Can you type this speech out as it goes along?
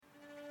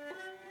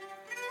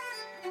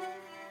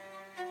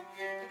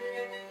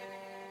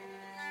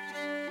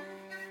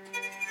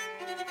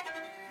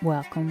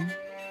Welcome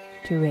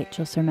to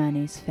Rachel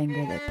Sermanni's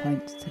Finger That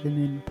Points to the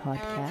Moon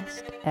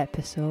podcast,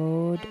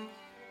 episode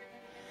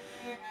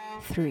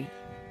 3.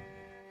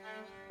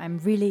 I'm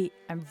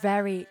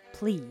very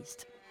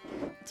pleased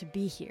to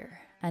be here,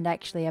 and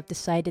actually I've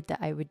decided that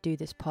I would do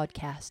this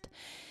podcast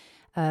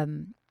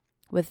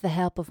with the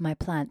help of my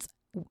plants.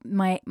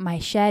 My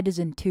shed is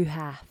in 2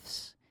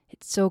 halves.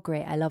 It's so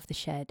great. I love the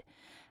shed.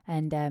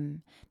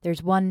 And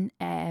there's one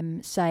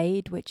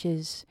side which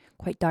is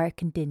quite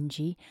dark and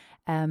dingy,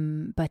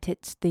 but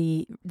it's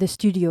the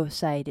studio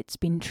side. It's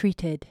been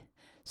treated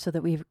so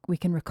that we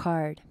can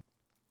record,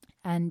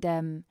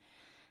 and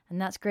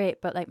that's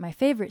great. But like my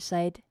favorite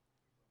side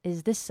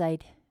is this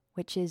side,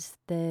 which is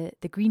the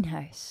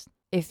greenhouse.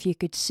 If you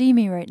could see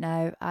me right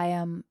now, I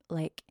am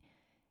like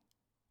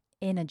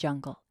in a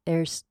jungle.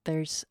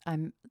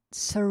 I'm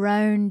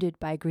surrounded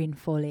by green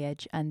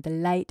foliage, and the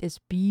light is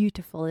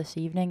beautiful this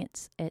evening.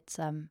 It's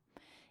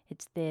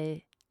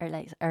the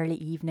early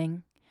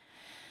evening,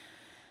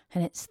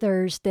 and it's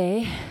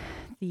Thursday,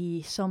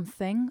 the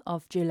something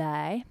of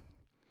July.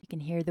 You can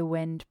hear the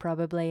wind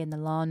probably, and the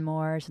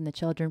lawnmowers, and the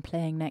children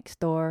playing next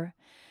door.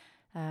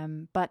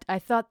 But I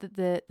thought that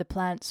the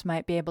plants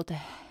might be able to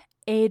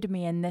aid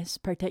me in this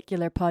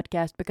particular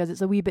podcast because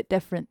it's a wee bit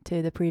different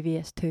to the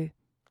previous 2.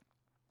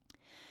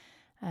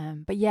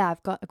 But yeah,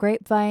 I've got a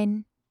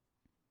grapevine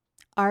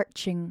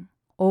arching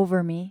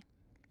over me,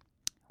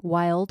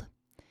 wild.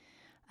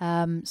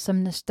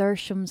 Some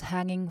nasturtiums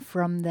hanging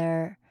from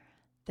their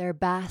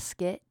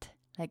basket,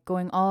 like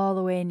going all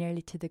the way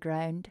nearly to the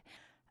ground.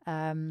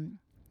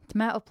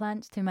 Tomato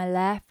plants to my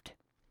left,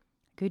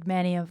 a good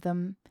many of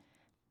them,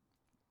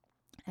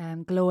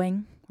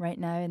 glowing right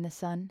now in the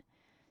sun.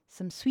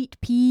 Some sweet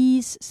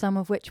peas, some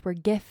of which were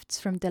gifts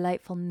from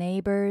delightful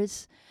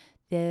neighbours.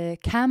 The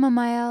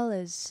chamomile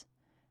is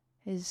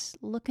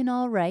looking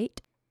all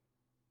right.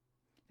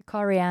 The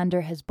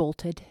coriander has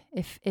bolted,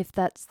 if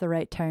that's the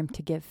right term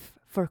to give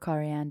for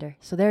coriander.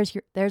 So there's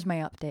my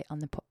update on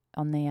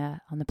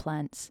the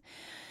plants.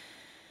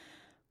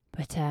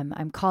 But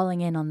I'm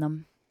calling in on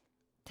them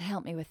to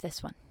help me with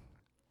this one,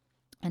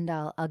 and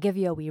I'll give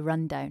you a wee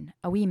rundown,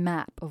 a wee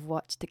map of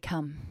what's to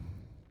come.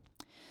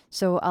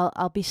 So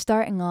I'll be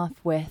starting off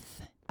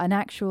with an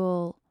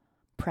actual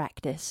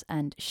practice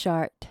and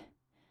short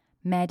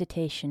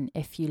meditation,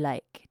 if you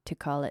like to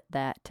call it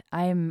that.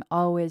 I'm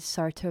always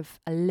sort of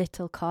a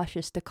little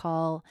cautious to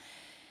call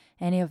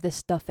any of this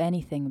stuff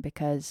anything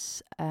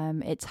because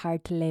it's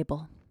hard to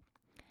label,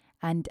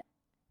 and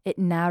it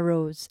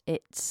narrows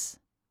its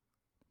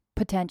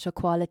potential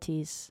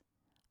qualities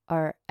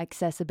or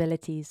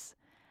accessibilities,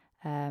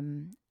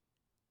 and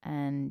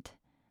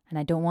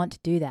I don't want to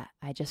do that.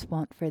 I just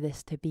want for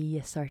this to be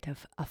a sort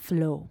of a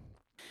flow,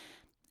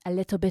 a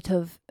little bit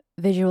of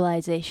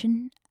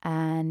visualization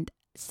and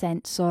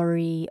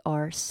sensory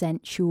or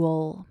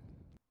sensual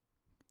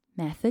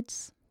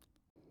methods.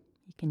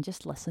 You can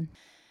just listen.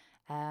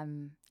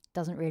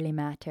 Doesn't really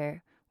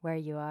matter where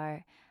you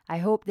are. I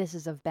hope this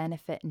is of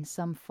benefit in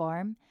some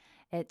form.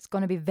 It's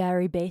going to be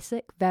very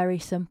basic, very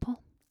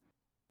simple.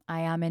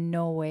 I am in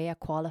no way a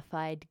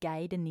qualified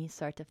guide in these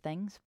sort of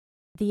things.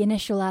 The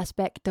initial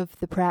aspect of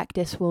the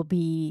practice will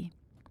be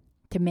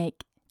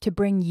to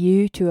bring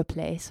you to a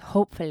place,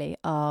 hopefully,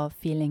 of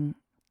feeling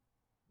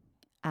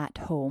at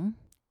home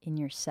in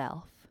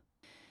yourself.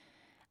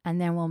 And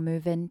then we'll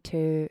move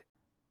into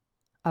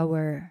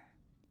our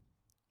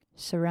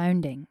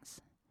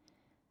surroundings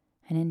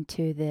and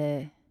into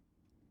the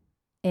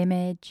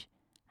image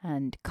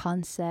and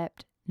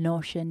concept,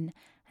 notion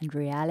and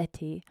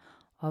reality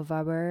of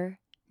our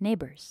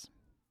neighbours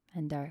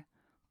and our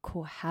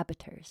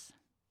cohabitors.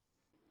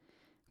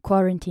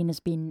 Quarantine has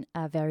been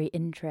a very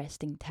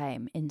interesting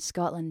time. In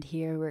Scotland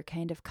here, we're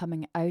kind of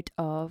coming out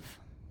of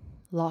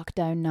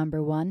lockdown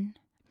number 1.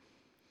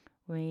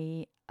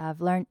 We have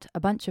learnt a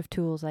bunch of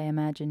tools, I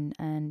imagine,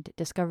 and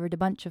discovered a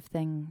bunch of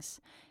things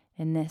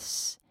in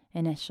this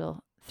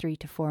initial 3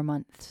 to 4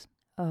 months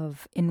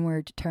of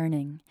inward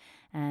turning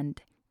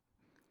and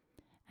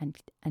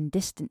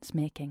distance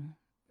making.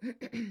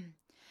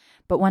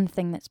 But one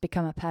thing that's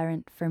become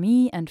apparent for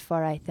me and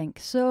for I think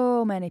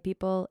so many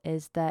people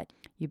is that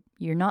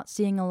you're not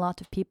seeing a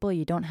lot of people,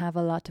 you don't have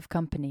a lot of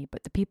company,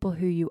 but the people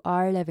who you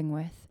are living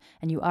with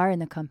and you are in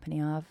the company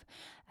of,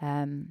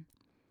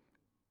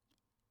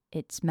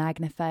 it's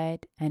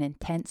magnified and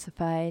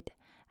intensified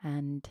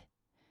and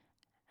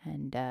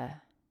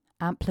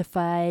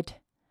amplified,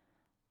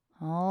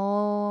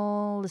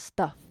 all the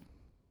stuff.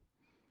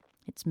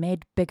 It's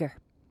made bigger.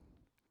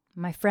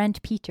 My friend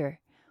Peter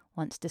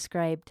once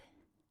described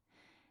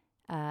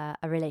a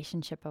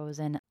relationship I was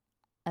in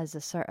as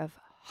a sort of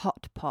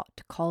hot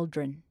pot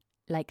cauldron,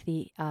 like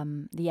the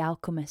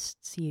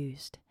alchemists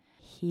used.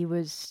 He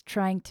was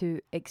trying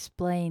to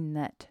explain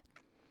that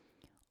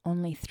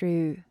only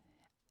through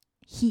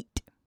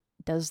heat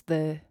does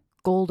the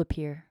gold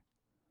appear.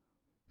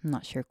 I'm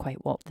not sure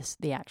quite what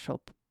the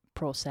actual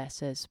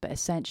process is, but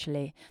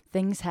essentially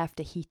things have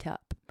to heat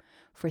up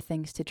for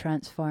things to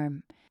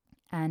transform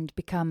and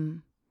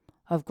become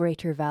of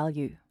greater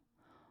value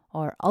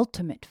or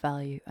ultimate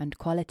value and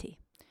quality.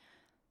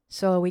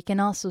 So we can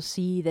also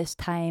see this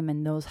time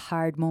and those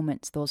hard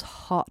moments, those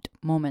hot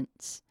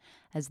moments,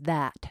 as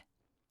that.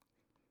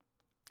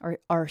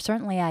 Or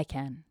certainly I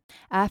can.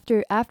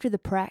 After the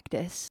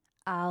practice,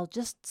 I'll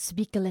just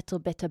speak a little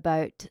bit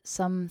about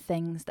some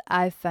things that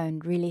I've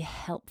found really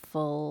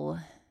helpful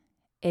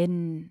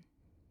in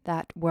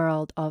that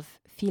world of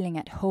feeling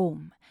at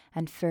home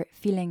and for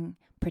feeling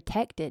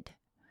protected.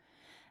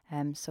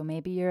 So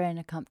maybe you're in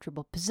a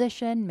comfortable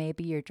position,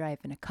 maybe you're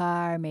driving a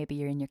car, maybe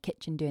you're in your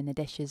kitchen doing the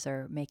dishes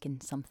or making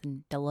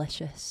something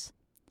delicious.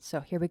 So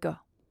here we go.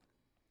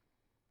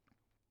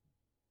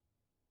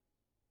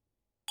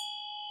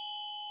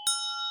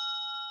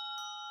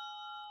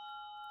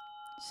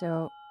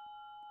 So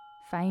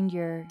find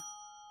your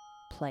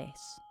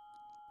place,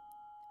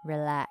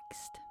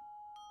 relaxed,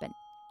 but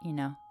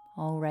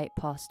all right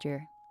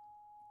posture.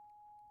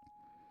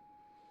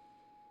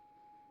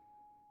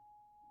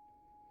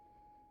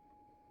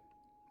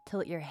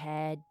 Tilt your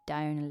head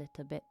down a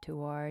little bit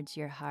towards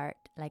your heart,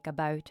 like a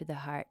bow to the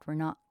heart. We're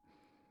not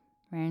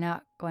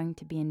going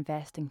to be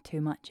investing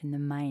too much in the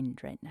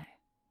mind right now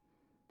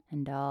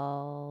and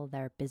all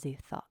their busy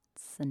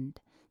thoughts and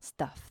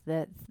stuff.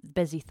 The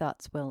busy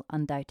thoughts will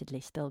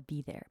undoubtedly still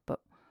be there, but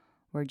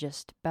we're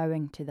just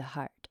bowing to the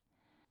heart.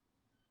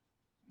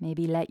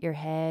 Maybe let your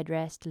head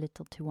rest a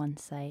little to one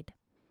side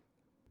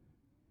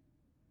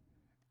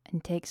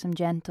and take some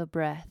gentle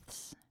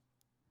breaths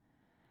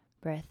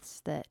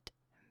that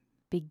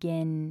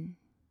begin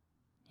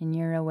in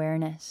your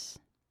awareness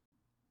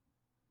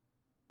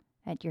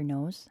at your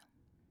nose.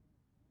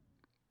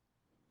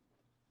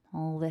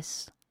 All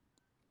this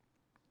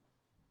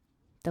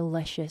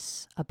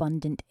delicious,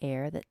 abundant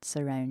air that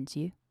surrounds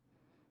you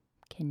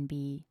can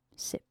be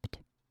sipped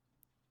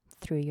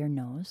through your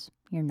nose,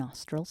 your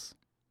nostrils.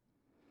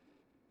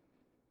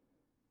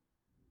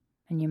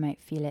 And you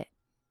might feel it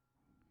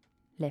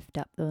lift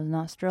up those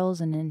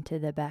nostrils and into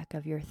the back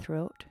of your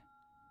throat.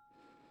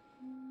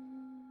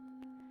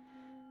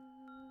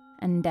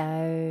 And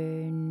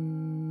down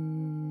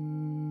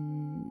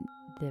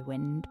the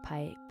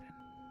windpipe.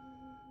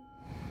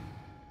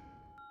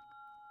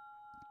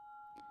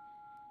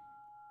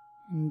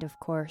 And of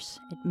course,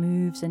 it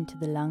moves into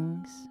the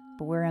lungs,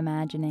 but we're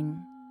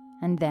imagining,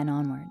 and then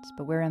onwards,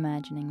 but we're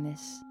imagining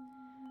this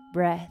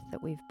breath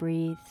that we've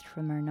breathed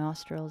from our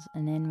nostrils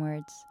and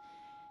inwards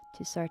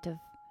to sort of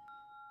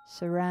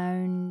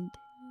surround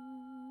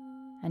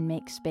and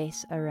make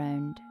space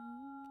around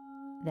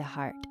the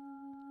heart.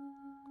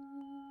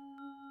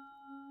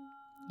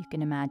 You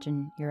can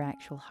imagine your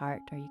actual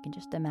heart, or you can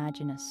just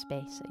imagine a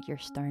space at your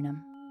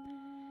sternum.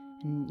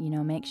 And,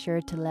 make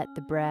sure to let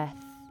the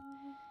breath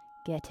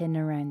get in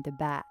around the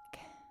back,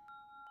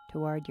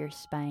 toward your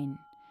spine,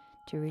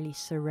 to really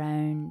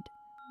surround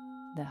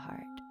the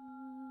heart.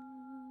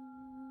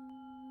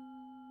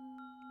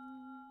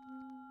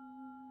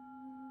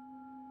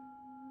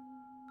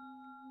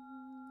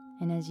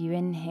 And as you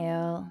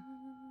inhale,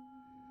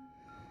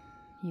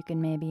 you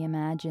can maybe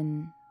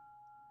imagine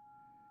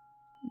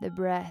the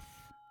breath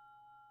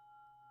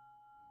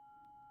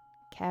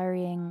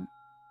carrying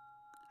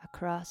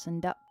across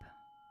and up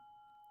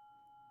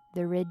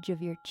the ridge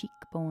of your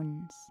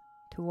cheekbones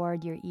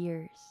toward your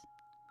ears.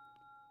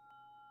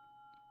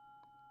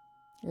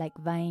 Like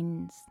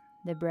vines,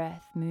 the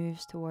breath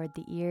moves toward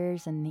the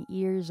ears, and the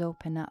ears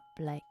open up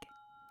like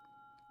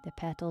the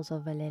petals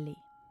of a lily.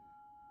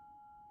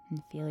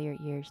 And feel your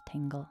ears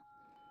tingle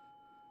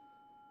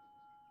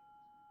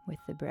with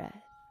the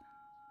breath.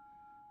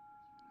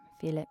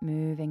 Feel it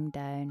moving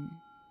down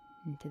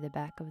into the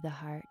back of the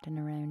heart and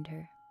around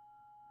her.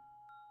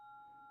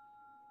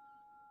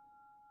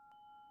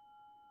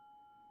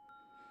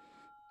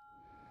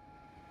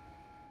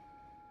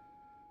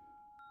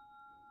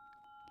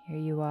 Here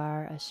you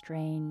are, a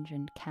strange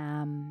and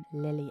calm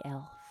lily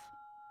elf.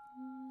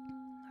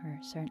 Or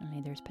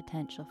certainly there's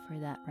potential for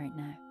that right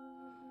now.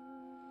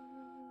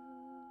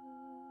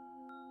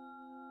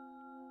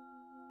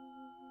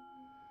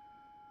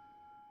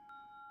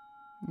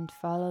 And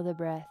follow the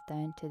breath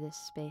down to this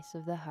space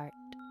of the heart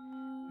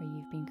where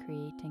you've been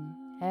creating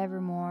ever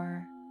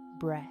more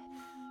breath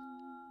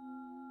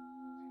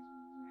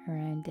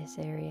around this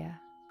area.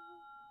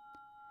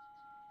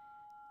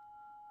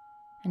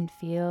 And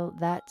feel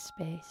that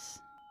space,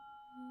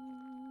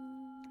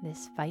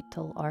 this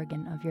vital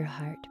organ of your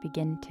heart,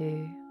 begin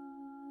to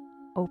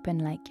open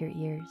like your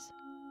ears,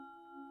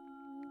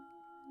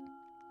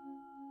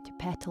 to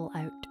petal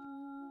out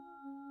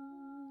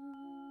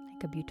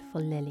like a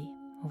beautiful lily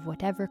of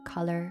whatever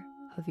color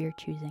of your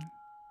choosing.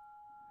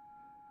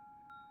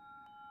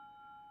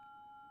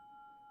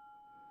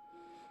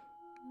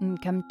 And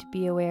come to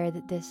be aware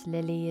that this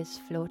lily is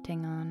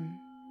floating on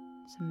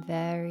some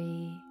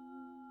very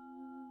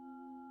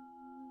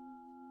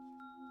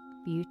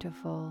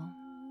beautiful,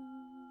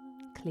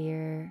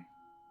 clear,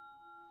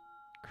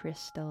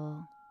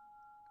 crystal,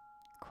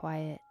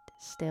 quiet,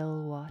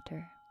 still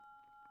water.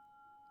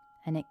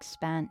 An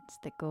expanse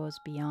that goes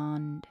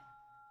beyond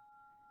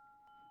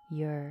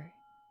your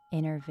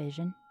inner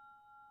vision.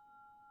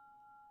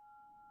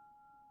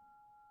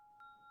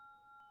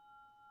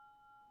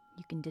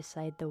 You can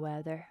decide the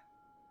weather.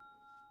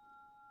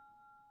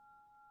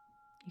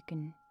 You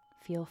can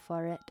feel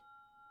for it.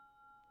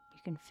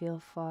 You can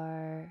feel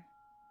for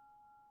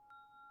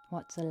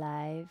what's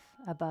alive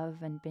above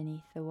and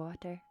beneath the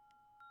water.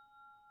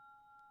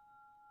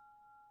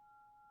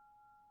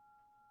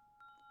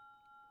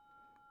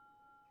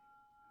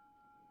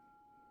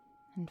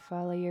 And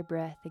follow your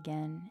breath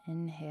again.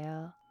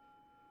 Inhale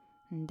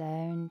and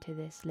down to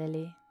this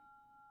lily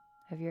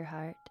of your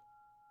heart.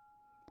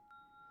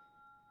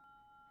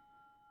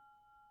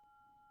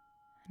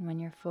 And when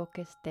you're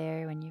focused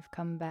there, when you've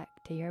come back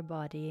to your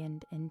body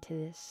and into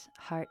this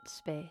heart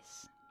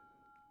space,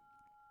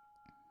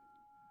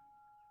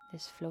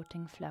 this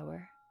floating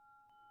flower,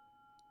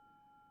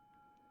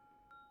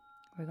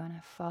 we're going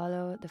to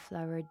follow the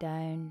flower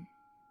down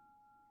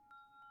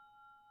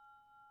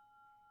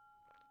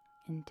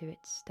into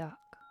its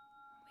stalk.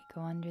 We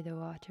go under the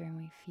water and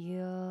we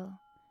feel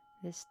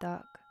the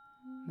stalk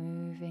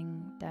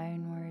moving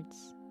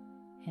downwards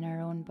in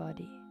our own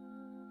body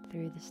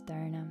through the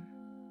sternum,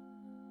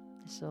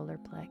 the solar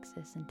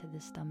plexus, into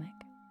the stomach,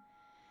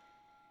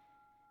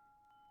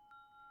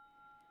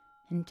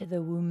 into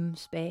the womb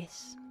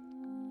space,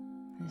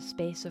 the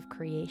space of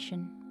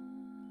creation.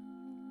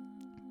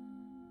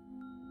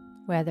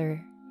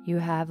 Whether you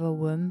have a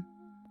womb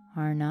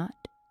or not,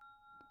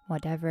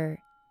 whatever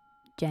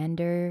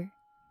gender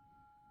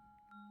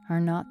or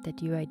not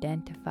that you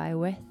identify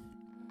with,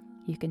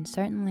 you can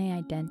certainly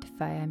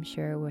identify, I'm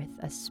sure, with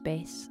a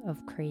space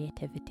of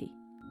creativity.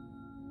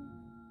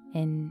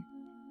 In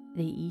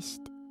the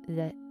east,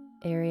 the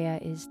area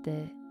is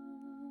the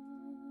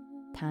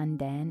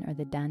Tanden or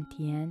the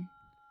Dantian,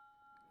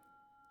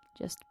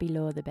 just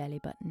below the belly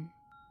button.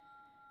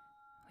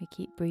 We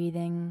keep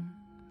breathing,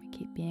 we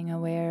keep being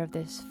aware of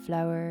this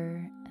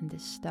flower and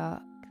this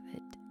stalk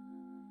that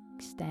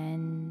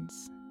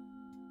extends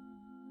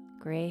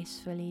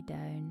gracefully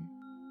down,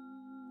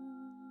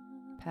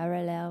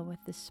 parallel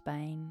with the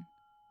spine,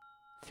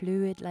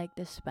 fluid like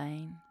the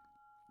spine,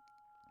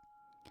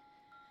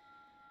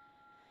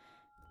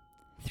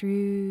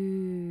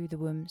 through the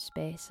womb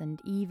space,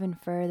 and even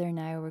further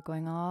now we're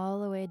going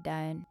all the way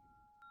down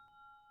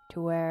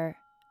to where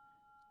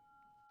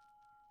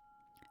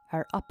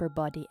our upper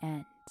body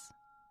ends,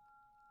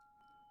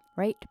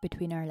 right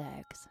between our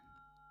legs.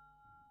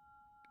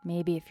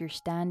 Maybe if you're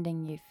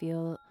standing, you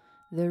feel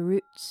the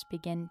roots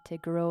begin to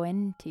grow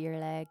into your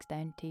legs,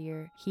 down to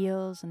your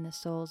heels and the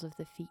soles of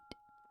the feet,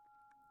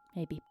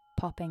 maybe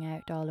popping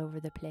out all over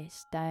the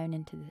place, down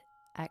into the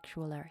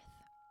actual earth.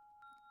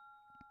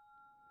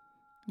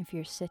 If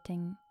you're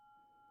sitting,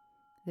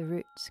 the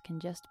roots can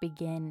just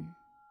begin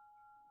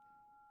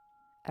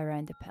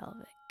around the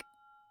pelvic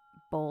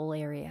bowl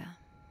area,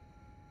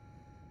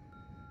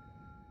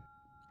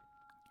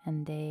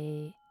 and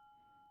they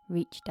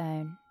reach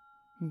down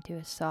into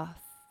a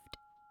soft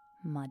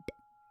mud,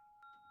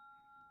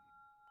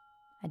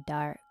 a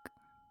dark,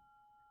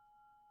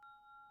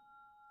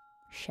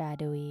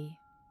 shadowy,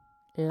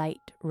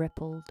 light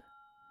rippled,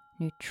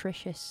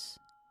 nutritious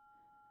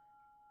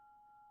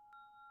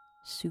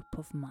soup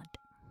of mud,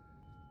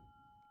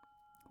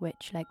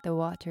 which, like the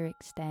water,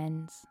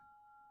 extends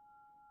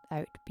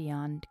out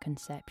beyond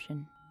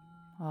conception,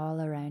 all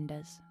around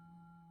us.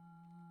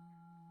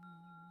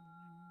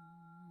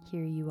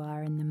 Here you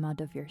are in the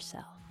mud of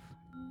yourself.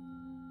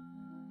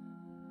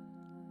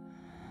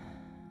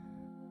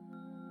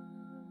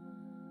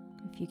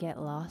 If you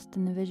get lost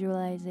in the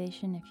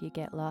visualization, if you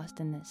get lost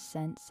in this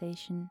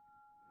sensation,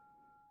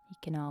 you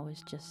can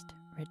always just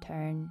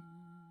return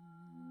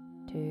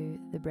to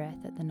the breath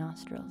at the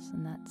nostrils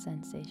and that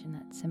sensation,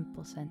 that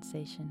simple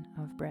sensation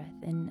of breath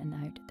in and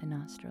out at the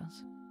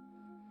nostrils.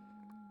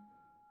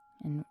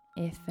 And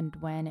if and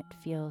when it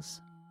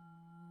feels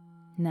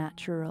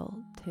natural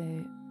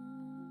to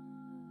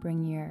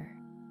bring your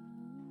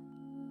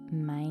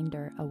mind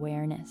or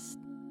awareness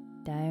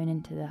down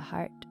into the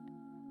heart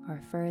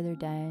or further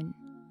down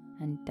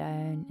and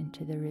down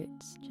into the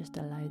roots, just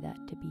allow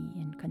that to be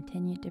and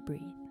continue to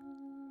breathe.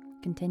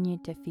 Continue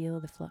to feel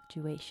the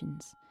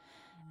fluctuations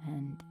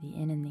and the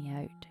in and the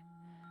out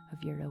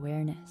of your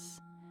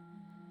awareness.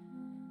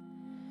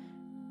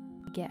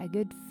 Get a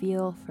good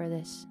feel for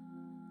this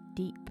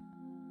deep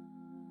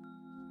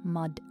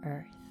mud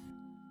earth.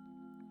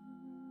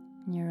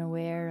 And you're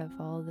aware of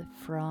all the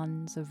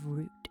fronds of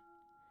root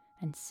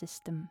and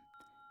system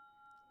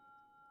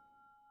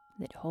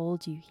that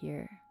hold you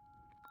here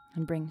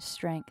and bring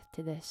strength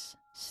to this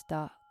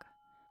stalk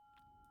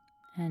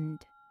and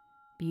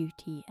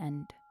beauty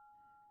and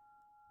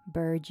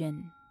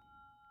burgeon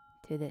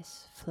to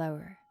this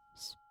flower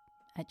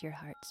at your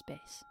heart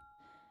space.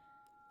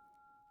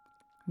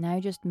 Now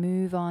just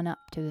move on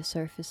up to the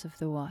surface of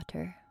the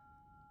water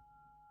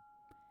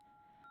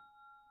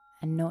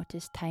and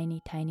notice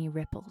tiny, tiny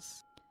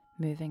ripples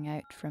moving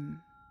out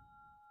from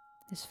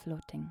this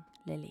floating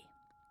lily.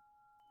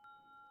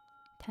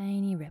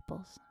 Tiny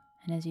ripples,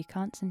 and as you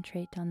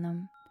concentrate on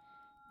them,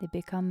 they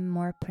become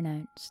more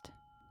pronounced.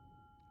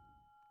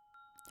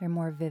 They're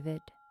more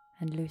vivid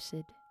and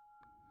lucid.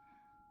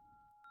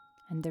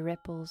 and the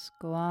ripples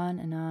go on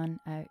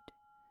out,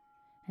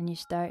 and you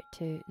start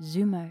to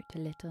zoom out a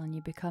little and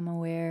you become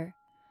aware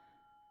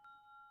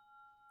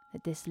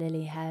that this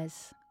lily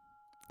has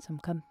some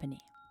company.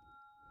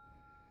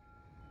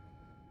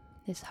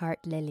 This heart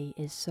lily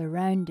is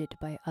surrounded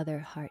by other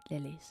heart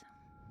lilies.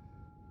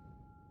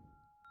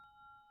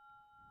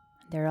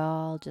 They're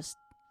all just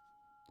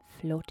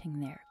floating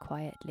there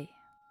quietly.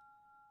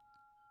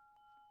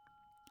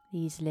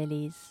 These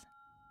lilies,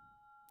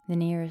 the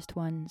nearest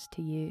ones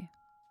to you,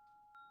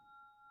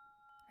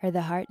 are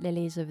the heart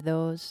lilies of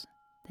those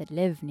that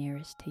live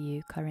nearest to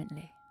you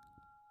currently.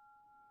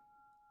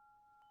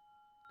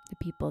 The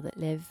people that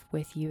live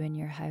with you in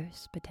your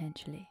house,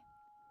 potentially.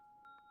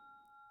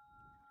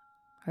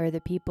 Or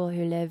the people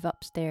who live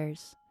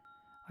upstairs,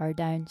 or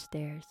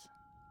downstairs,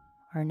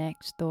 or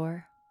next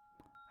door,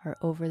 or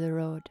over the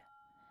road.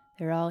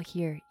 They're all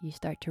here. You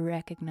start to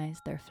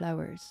recognize their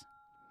flowers.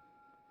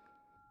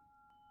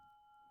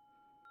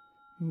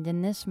 And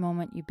in this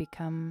moment you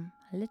become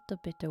a little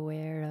bit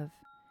aware of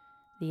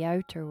the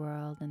outer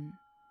world and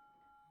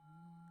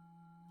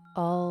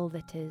all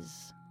that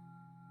is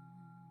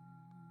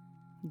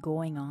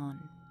going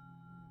on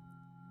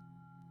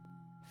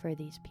for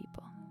these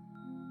people.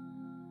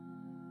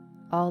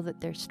 All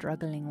that they're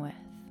struggling with.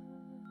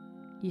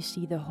 You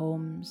see the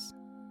homes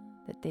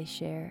that they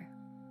share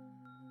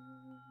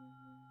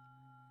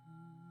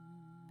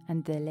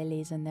and the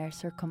lilies in their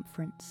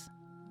circumference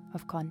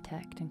of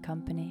contact and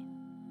company.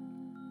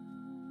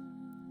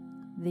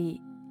 The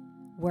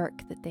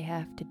work that they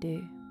have to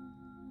do,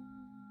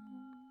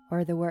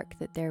 or the work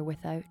that they're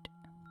without.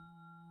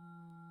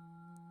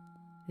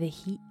 The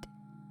heat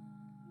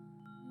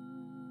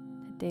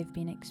that they've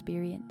been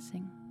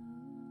experiencing.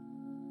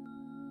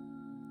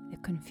 The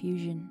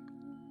confusion.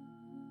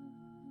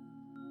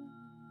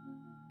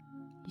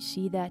 You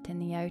see that in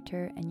the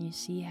outer, and you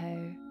see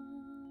how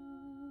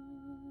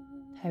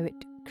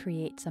it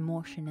creates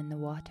emotion in the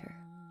water.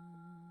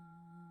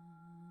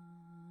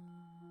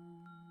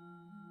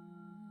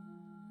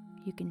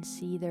 You can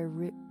see their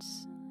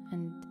roots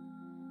and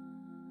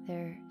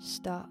their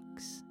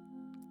stalks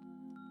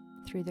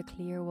through the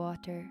clear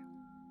water.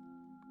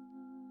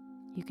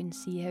 You can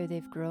see how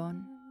they've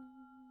grown,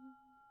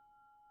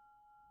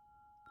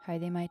 how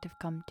they might have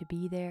come to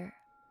be there,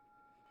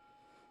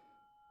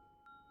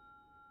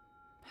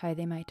 how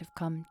they might have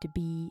come to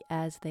be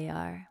as they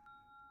are.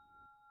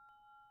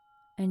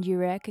 And you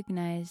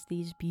recognize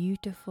these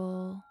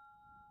beautiful,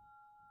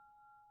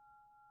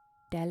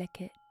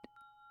 delicate,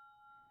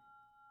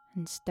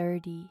 and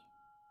sturdy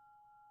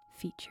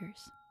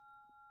features.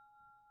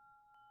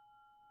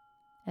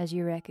 As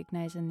you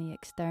recognize in the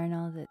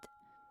external that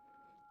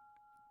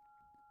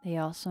they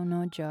also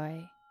know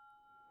joy,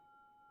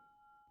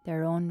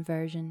 their own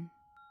version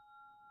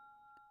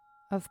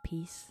of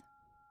peace.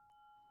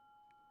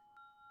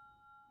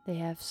 They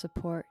have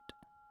support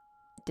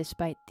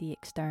despite the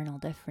external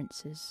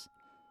differences.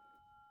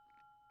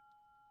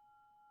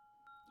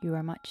 You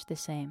are much the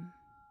same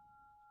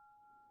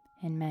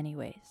in many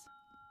ways.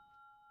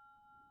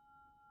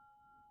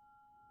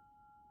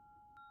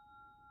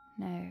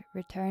 Now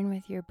return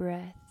with your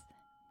breath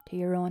to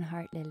your own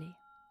heart lily,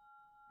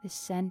 the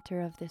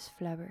center of this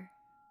flower,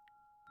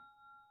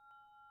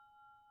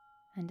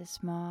 and a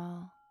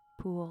small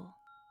pool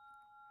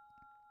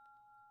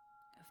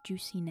of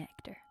juicy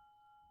nectar.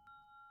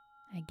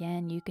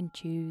 Again, you can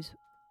choose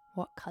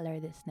what color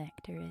this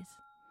nectar is.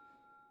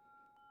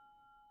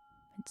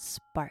 It's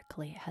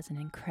sparkly, it has an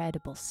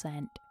incredible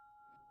scent.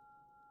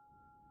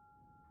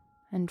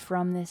 And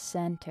from this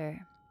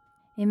center,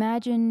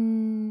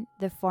 imagine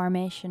the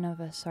formation of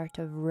a sort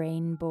of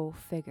rainbow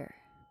figure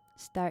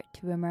start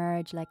to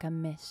emerge like a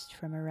mist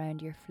from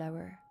around your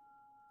flower.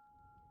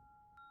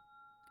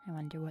 I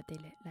wonder what they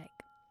look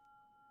like.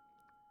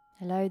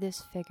 Allow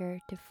this figure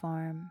to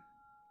form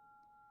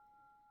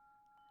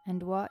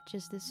and watch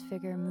as this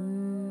figure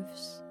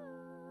moves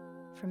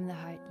from the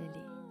heart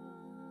lily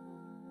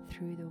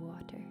through the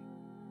water.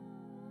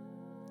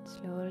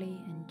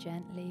 Slowly and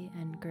gently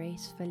and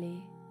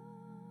gracefully,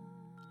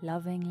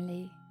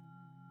 lovingly,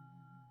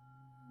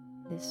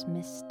 this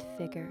mist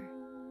figure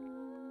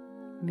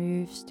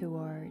moves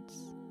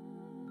towards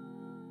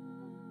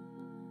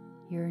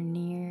your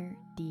near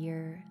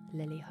dear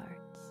lily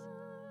hearts,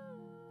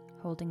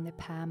 holding the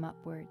palm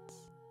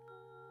upwards,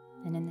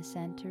 and in the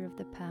center of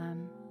the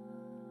palm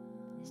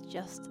is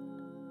just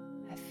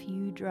a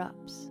few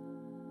drops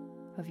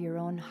of your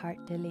own heart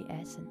lily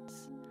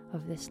essence,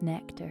 of this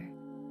nectar.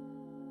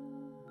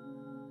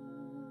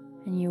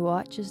 And you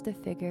watch as the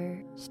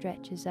figure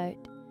stretches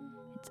out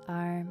its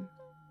arm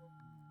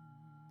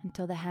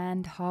until the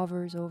hand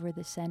hovers over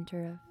the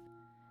center of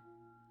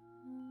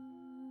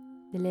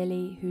the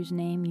lily whose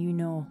name you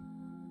know,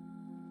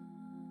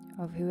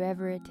 of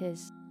whoever it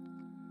is.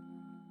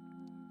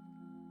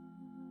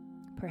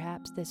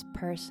 Perhaps this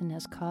person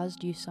has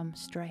caused you some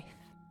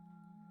strife,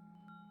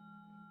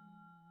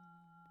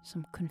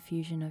 some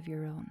confusion of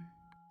your own.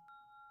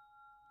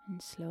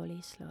 And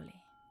slowly,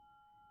 slowly,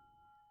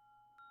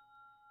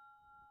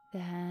 the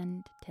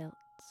hand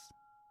tilts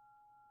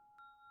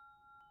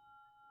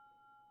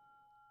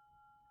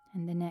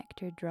And the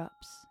nectar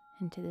drops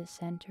into the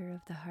center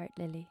of the heart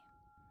lily.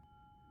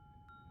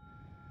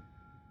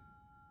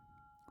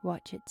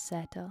 Watch it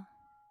settle.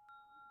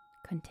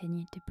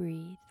 Continue to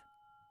breathe.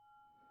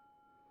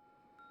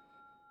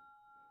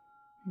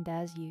 And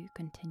as you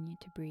continue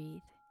to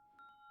breathe,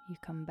 you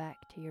come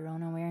back to your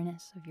own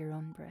awareness of your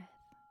own breath.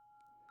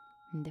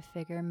 And the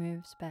figure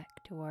moves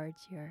back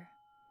towards your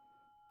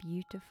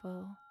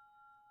beautiful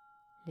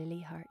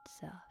lily heart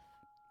self.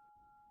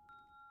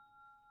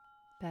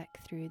 Back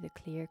through the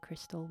clear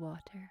crystal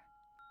water.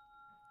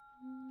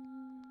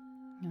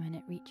 And when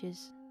it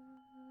reaches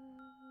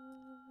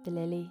the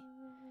lily,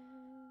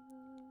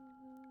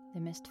 the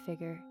mist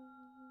figure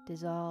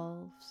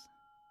dissolves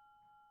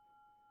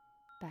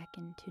back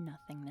into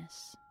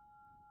nothingness.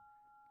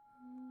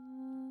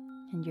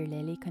 And your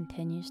lily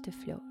continues to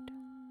float.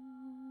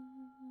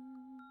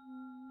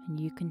 And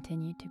you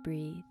continue to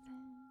breathe.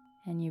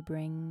 And you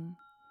bring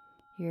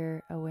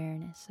your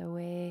awareness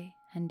away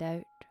and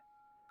out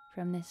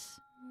from this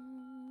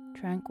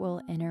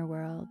tranquil inner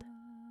world.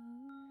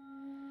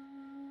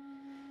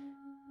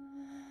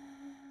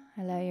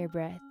 Allow your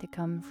breath to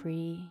come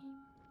free.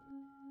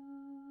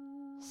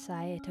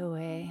 Sigh it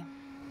away.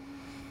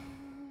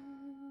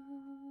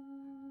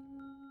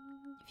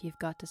 If you've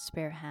got a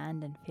spare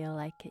hand and feel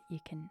like it, you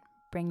can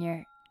bring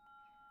your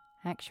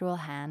actual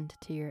hand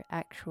to your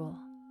actual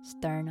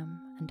sternum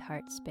and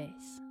heart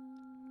space.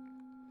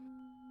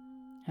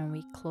 And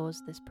we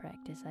close this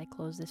practice. I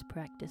close this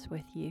practice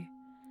with you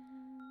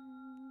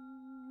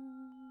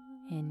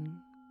in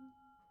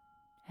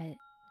a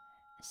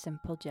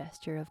simple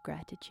gesture of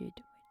gratitude,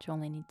 which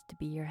only needs to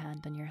be your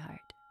hand on your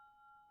heart.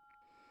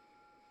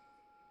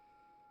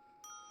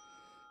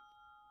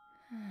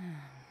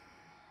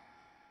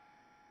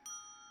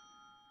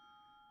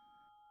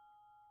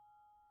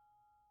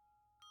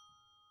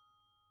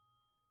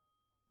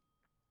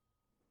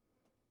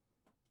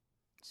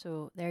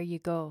 So there you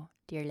go,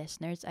 dear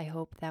listeners. I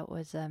hope that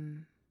was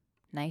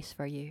nice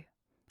for you.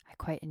 I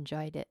quite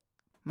enjoyed it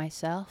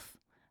myself.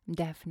 I'm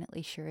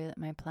definitely sure that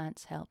my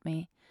plants helped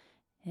me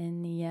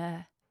in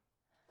the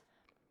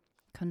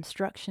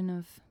construction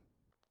of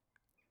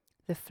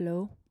the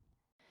flow.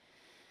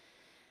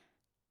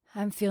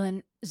 I'm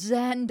feeling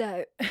zenned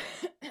out.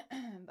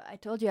 But I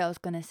told you I was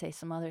going to say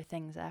some other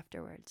things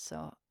afterwards,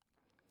 so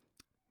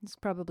it's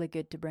probably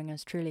good to bring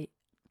us truly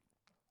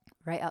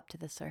right up to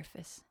the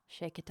surface.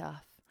 Shake it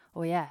off.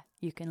 Oh yeah,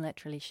 you can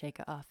literally shake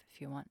it off if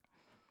you want.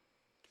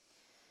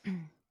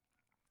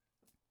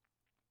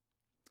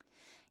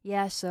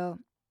 Yeah, so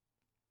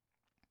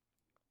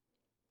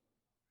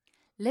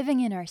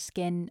living in our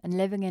skin and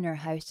living in our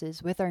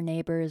houses with our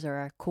neighbours or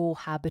our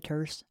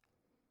co-habitants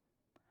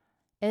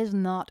is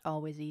not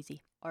always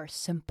easy or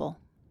simple.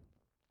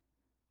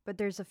 But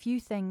there's a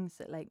few things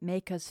that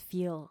make us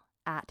feel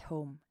at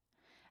home.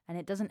 And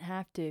it doesn't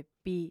have to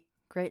be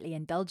greatly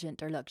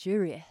indulgent or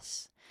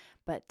luxurious.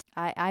 But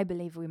I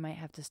believe we might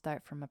have to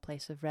start from a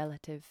place of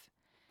relative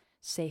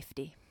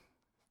safety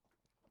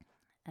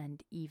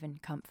and even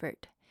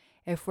comfort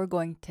if we're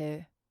going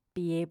to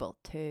be able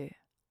to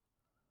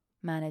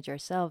manage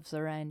ourselves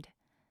around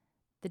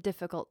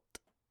the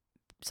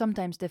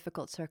sometimes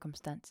difficult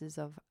circumstances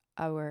of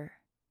the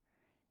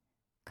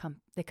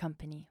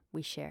company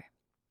we share.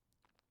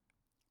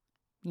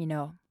 You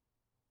know,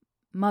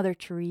 Mother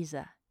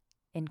Teresa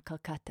in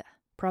Calcutta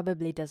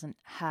probably doesn't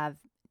have,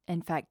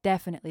 in fact,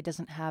 definitely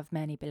doesn't have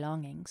many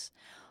belongings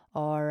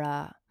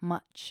or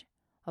much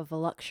of a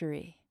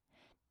luxury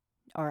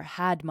or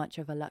had much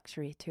of a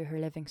luxury to her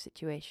living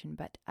situation.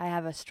 But I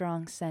have a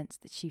strong sense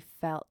that she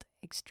felt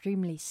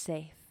extremely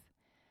safe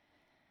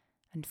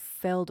and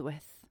filled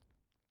with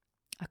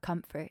a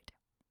comfort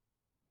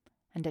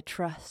and a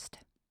trust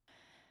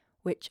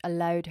which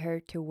allowed her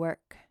to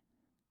work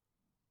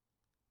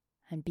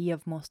and be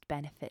of most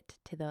benefit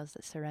to those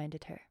that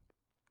surrounded her.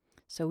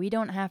 So we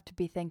don't have to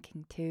be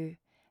thinking too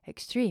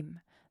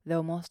extreme,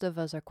 though most of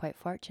us are quite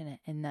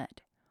fortunate in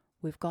that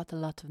we've got a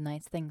lot of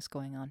nice things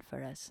going on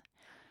for us.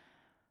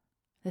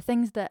 The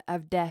things that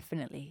have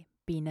definitely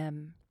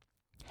been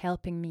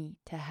helping me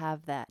to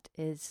have that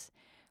is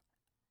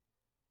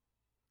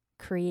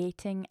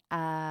creating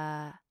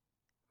a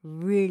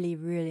really,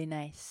 really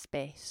nice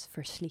space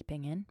for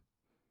sleeping in.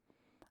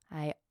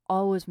 I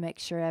always make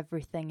sure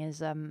everything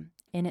is in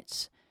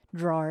its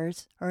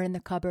drawers or in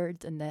the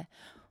cupboards, and the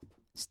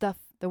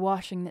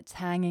washing that's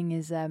hanging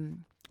is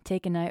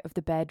taken out of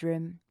the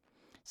bedroom.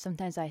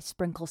 Sometimes I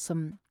sprinkle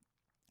some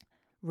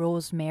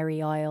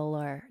rosemary oil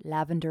or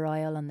lavender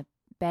oil on the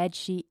bed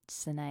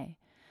sheets, and I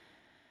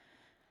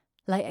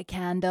light a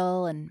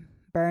candle and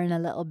burn a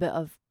little bit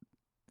of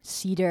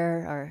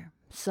cedar or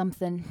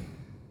something.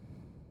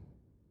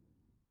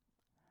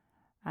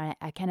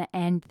 I kind of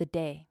end the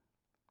day.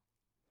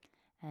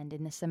 And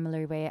in a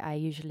similar way, I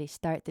usually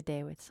start the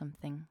day with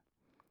something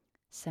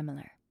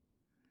similar.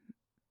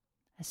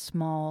 A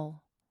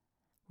small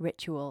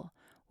ritual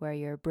where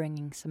you're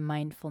bringing some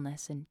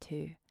mindfulness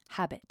into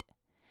habit.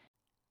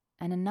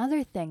 And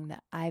another thing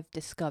that I've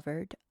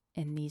discovered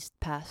in these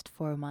past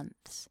 4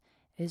 months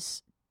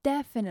is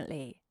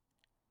definitely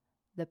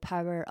the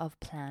power of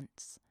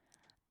plants.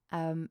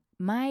 The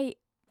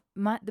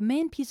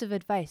main piece of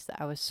advice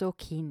that I was so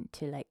keen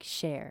to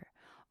share,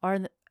 or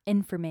the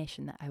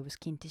information that I was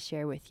keen to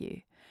share with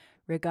you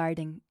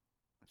regarding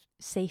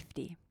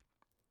safety,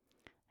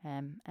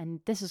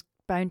 and this is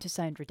bound to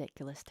sound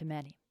ridiculous to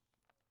many,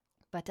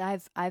 but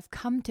I've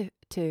come to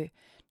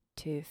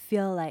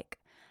feel like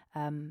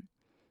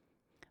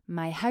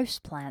my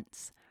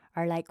houseplants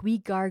are like wee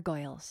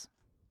gargoyles.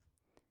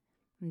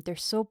 And they're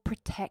so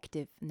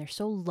protective and they're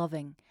so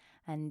loving.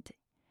 And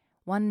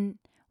one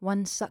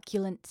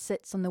succulent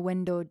sits on the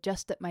window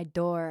just at my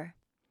door,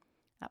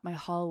 at my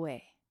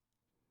hallway,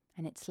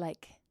 and it's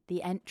like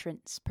the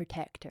entrance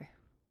protector.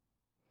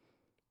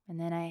 And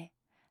then I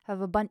have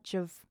a bunch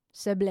of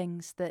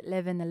siblings that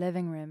live in the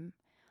living room,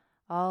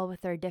 all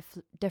with their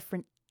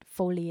different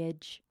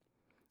foliage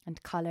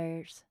and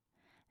colours,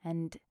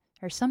 and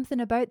there's something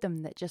about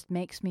them that just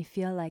makes me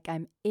feel like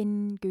I'm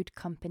in good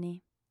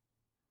company,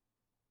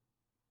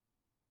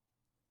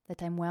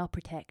 that I'm well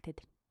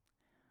protected.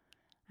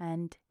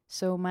 And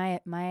so my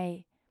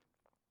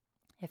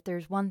if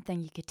there's one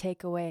thing you could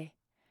take away,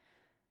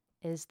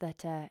 is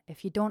that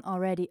if you don't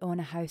already own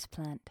a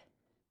houseplant,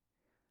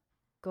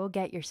 go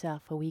get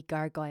yourself a wee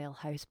gargoyle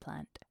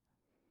houseplant.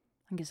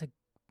 I think it's a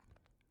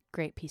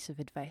great piece of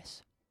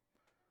advice.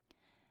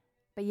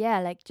 But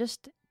yeah,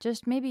 just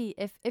maybe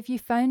if you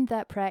found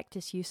that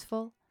practice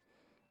useful,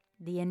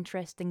 the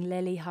interesting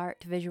lily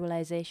heart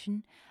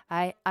visualization,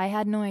 I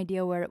had no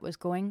idea where it was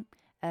going,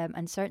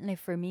 and certainly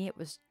for me it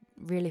was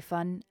really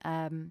fun,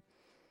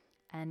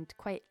 and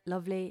quite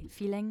lovely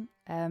feeling.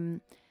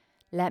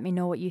 Let me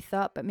know what you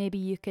thought, but maybe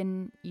you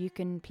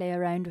can play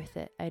around with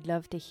it. I'd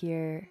love to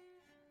hear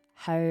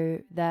how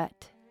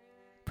that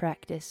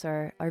practice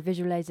or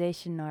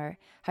visualization, or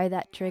how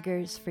that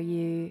triggers for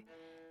you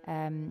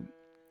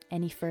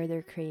any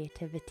further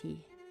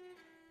creativity,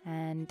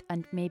 and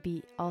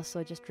maybe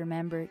also just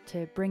remember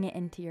to bring it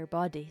into your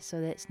body so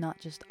that it's not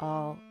just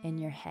all in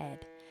your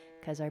head,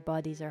 because our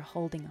bodies are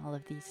holding all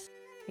of these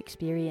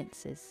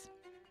experiences,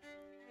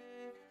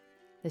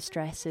 the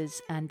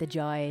stresses and the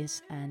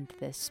joys and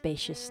the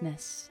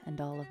spaciousness and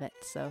all of it.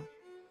 So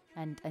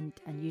and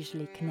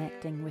usually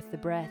connecting with the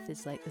breath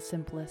is like the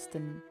simplest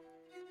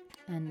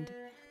and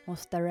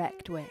most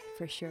direct way,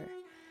 for sure.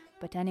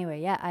 But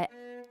anyway, yeah,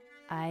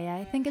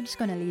 I think I'm just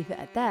going to leave it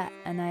at that,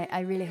 and I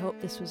really hope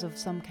this was of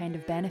some kind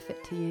of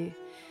benefit to you,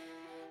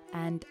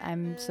 and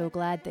I'm so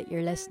glad that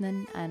you're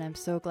listening, and I'm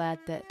so glad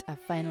that I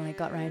finally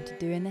got around to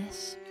doing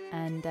this,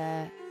 and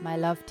my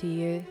love to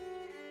you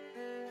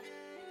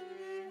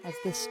as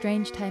this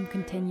strange time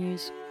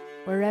continues,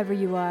 wherever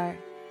you are.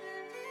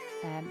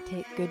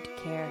 Take good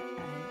care,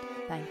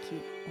 and thank you.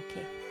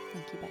 Okay,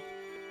 thank you, bye.